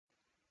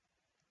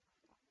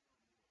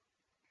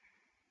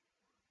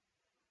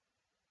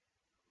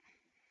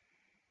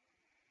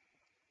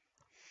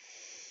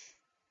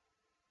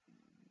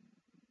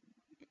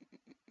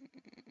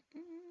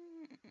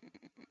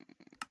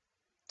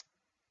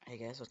Hey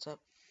guys, what's up?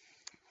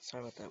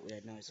 Sorry about that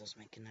weird noise I was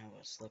making. I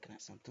was looking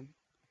at something.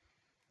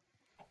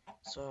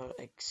 So,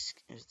 this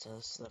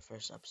is the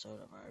first episode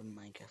of our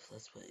Minecraft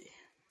Let's Play.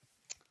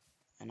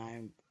 And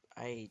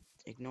I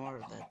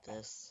ignore that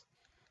this.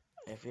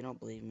 If you don't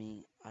believe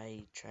me,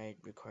 I tried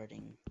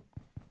recording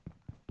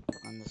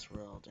on this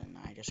world and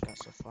I just got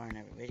so far in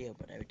every video,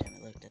 but every time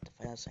I looked at the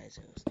file size,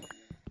 it was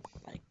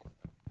like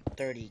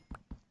 30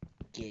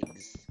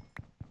 gigs.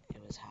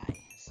 It was high,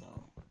 so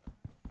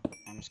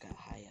I almost got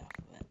high off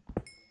of it.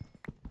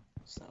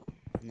 So,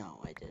 no,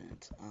 I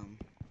didn't.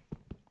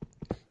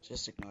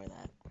 Just ignore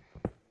that.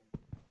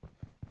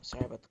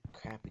 Sorry about the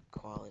crappy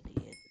quality.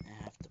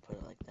 I have to put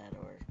it like that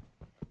or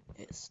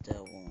it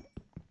still won't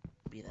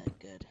be that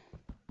good.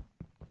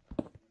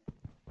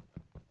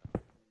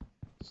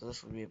 So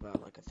this will be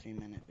about like a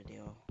 3-minute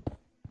video.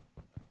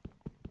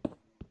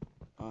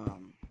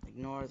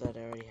 Ignore that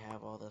I already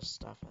have all this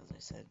stuff, as I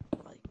said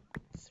like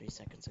 3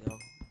 seconds ago.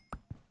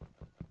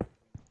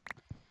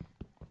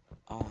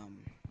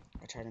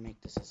 I try to make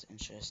this as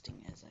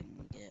interesting as I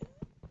can get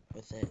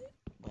with it,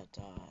 but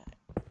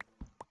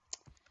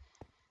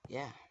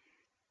yeah.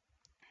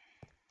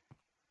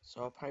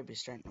 So I'll probably be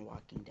starting the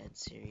Walking Dead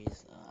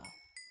series.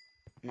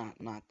 Not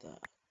the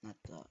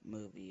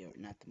movie, or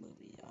not the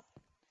movie.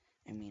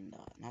 I mean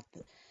not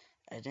the.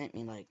 I didn't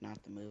mean like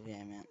not the movie.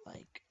 I meant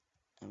like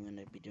I'm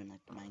gonna be doing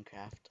like the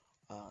Minecraft,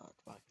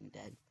 Walking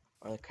Dead,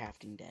 or the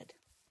Crafting Dead.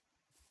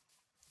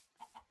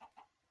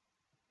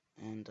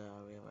 And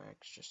we have our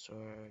extra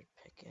sword,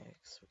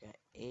 pickaxe. We got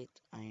 8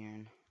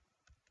 iron.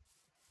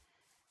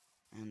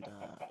 And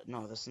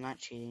no, this is not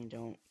cheating.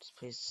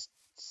 Please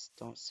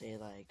don't say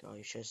like, oh,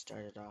 you should have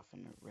started off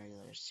in a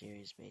regular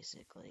series,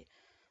 basically.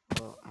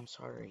 Well, I'm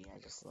sorry. I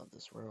just love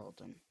this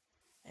world, and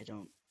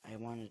I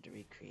wanted to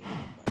recreate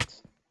it,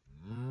 but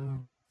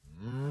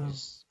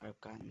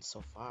I've gotten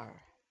so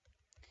far.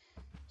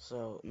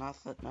 So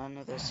none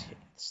of this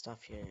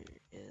stuff here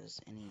is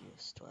any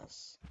use to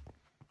us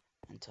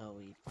until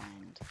we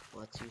find.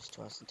 Well, it's used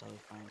to us until we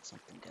find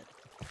something good.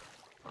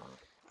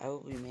 I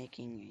will be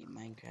making a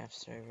Minecraft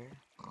server.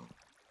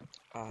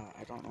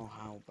 I don't know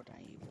how, but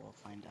I will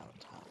find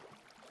out how.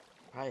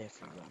 Probably a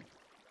free one.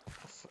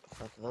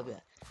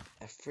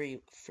 A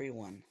free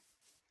one.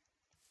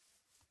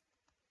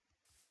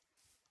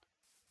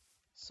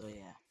 So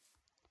yeah.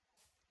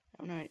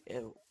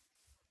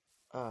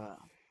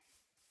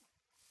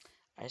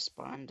 I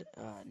spawned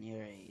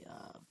near a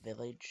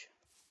village.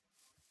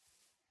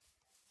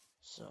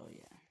 So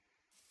yeah.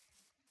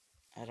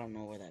 I don't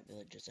know where that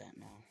village is at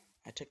now.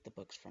 I took the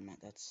books from it.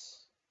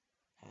 That's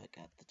how I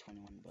got the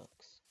 21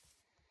 books.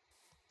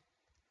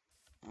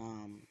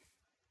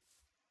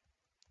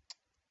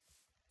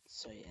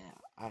 So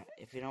yeah,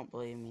 if you don't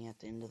believe me, at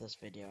the end of this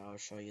video, I'll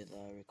show you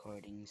the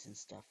recordings and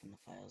stuff and the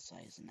file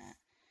size and that.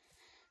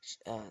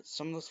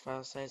 Some of those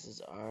file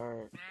sizes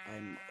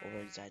I'm over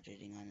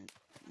exaggerating on it.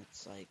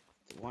 It's like,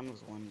 the one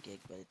was 1 gig,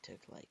 but it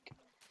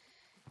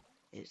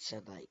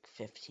said like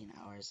 15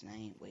 hours, and I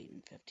ain't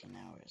waiting 15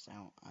 hours. I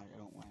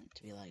don't want it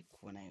to be like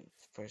when I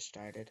first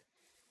started.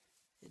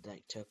 It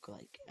like took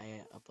like,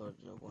 I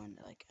uploaded one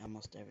like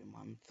almost every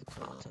month,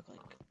 so it took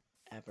like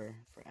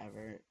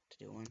forever to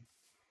do one.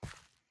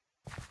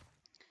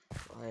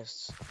 Well, I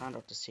found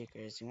out the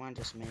secret is you want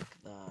to just make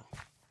your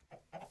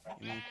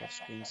Minecraft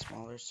screen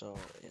smaller, so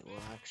it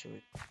will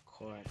actually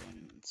record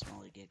in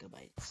smaller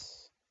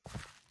gigabytes.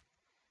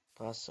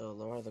 Plus, so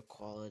lower the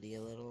quality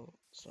a little,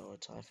 so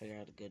until I figure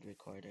out a good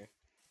recorder,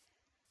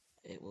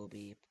 it will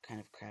be kind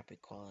of crappy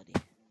quality.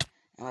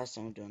 Unless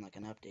I'm doing like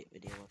an update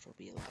video, which will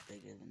be a lot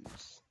bigger than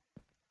this.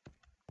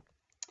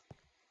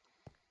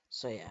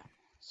 So yeah,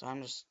 so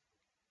I'm just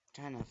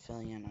trying to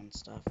fill you in on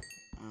stuff.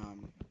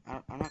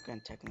 I'm not going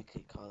to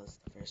technically call this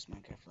the first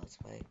Minecraft Let's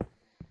Play.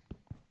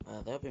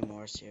 There'll be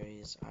more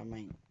series. I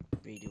might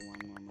redo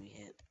one when we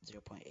hit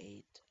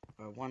 0.8,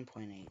 or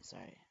 1.8,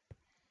 sorry.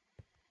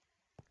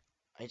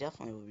 I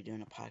definitely will be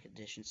doing a Pocket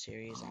Edition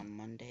series on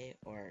Monday,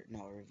 or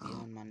no, a review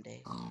on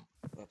Monday.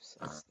 Whoops,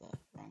 that's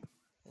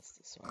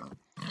the sword.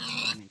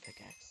 I mean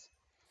pickaxe.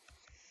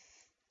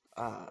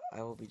 I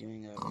will be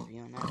doing a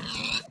review on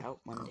that, out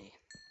Monday.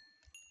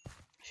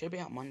 Should be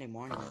out Monday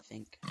morning, I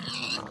think.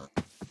 I don't know.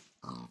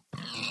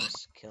 I'll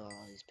just kill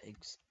all these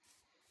pigs.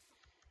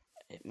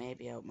 It may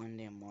be out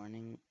Monday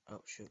morning.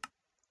 Oh, shoot.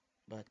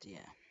 But,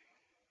 yeah.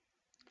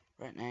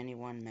 We're at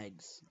 91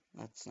 megs.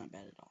 That's not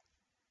bad at all.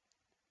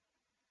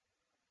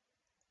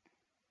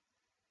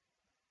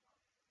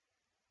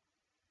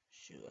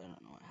 Shoot, I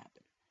don't know what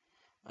happened.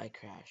 I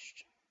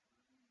crashed.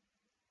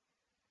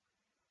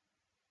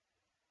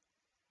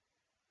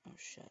 Oh,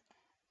 shit.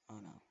 Oh,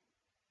 no.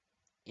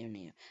 Even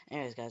you.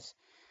 Anyways, guys.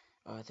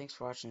 Thanks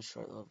for watching this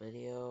short little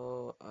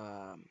video.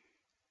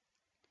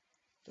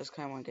 Just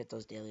kind of want to get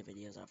those daily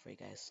videos out for you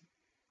guys.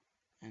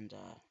 And,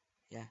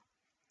 yeah.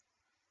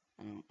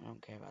 I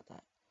don't care about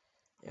that.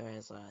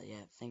 Anyways,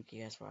 yeah, thank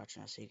you guys for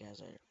watching. I'll see you guys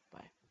later.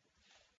 Bye.